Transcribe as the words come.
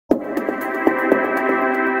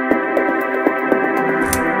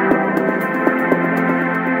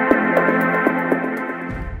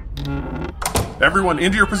Everyone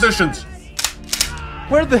into your positions!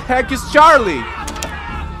 Where the heck is Charlie?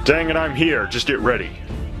 Dang it, I'm here. Just get ready.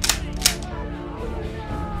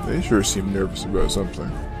 They sure seem nervous about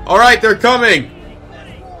something. Alright, they're coming!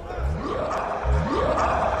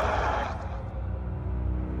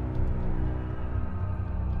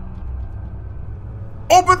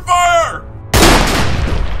 Open fire!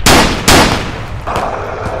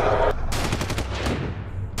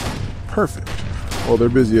 Perfect. While they're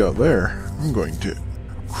busy out there, I'm going to...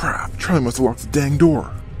 Crap, Charlie must have locked the dang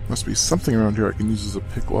door. Must be something around here I can use as a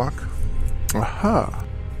pick lock. Aha!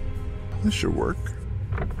 This should work.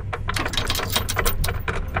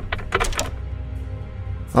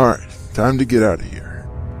 Alright, time to get out of here.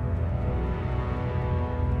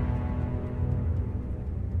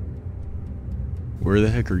 Where the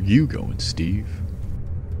heck are you going, Steve?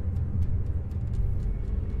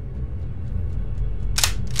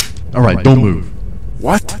 Alright, don't move.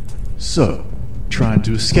 What? So, trying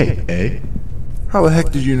to escape, eh? How the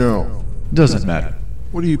heck did you know? Doesn't matter.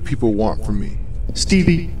 What do you people want from me?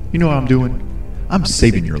 Stevie, you know what I'm doing? I'm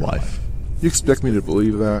saving your life. You expect me to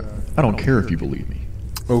believe that? I don't care if you believe me.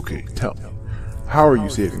 Okay, tell me. How are you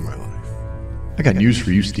saving my life? I got news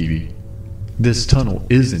for you, Stevie. This tunnel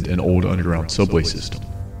isn't an old underground subway system.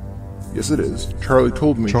 Yes, it is. Charlie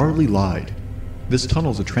told me. Charlie lied. This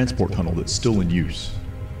tunnel is a transport tunnel that's still in use.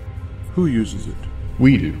 Who uses it?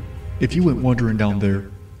 We do. If you went wandering down there,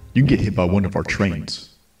 you'd get hit by one of our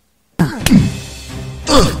trains.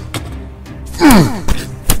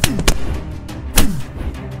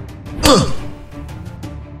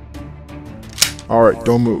 Alright,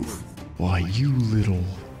 don't move. Why, you little...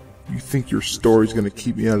 You think your story's gonna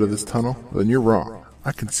keep me out of this tunnel? Then you're wrong.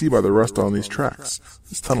 I can see by the rust on these tracks.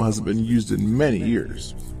 This tunnel hasn't been used in many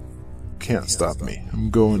years. Can't stop me. I'm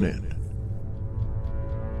going in.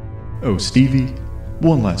 Oh, Stevie,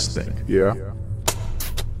 one last thing. Yeah?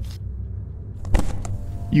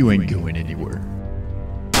 You ain't going anywhere.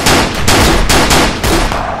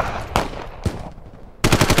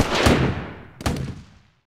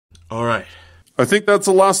 Alright. I think that's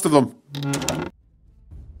the last of them.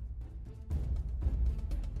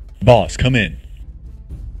 Boss, come in.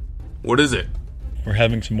 What is it? We're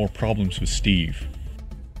having some more problems with Steve.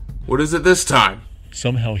 What is it this time?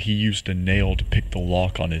 Somehow he used a nail to pick the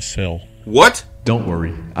lock on his cell. What? Don't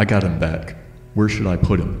worry, I got him back. Where should I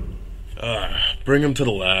put him? Bring him to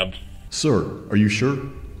the lab. Sir, are you sure?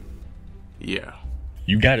 Yeah.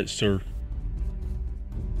 You got it, sir.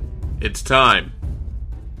 It's time.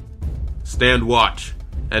 Stand watch.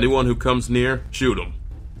 Anyone who comes near, shoot him.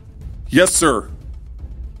 Yes, sir.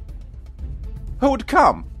 Who would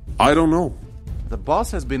come? I don't know. The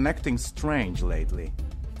boss has been acting strange lately.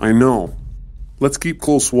 I know. Let's keep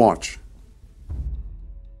close watch.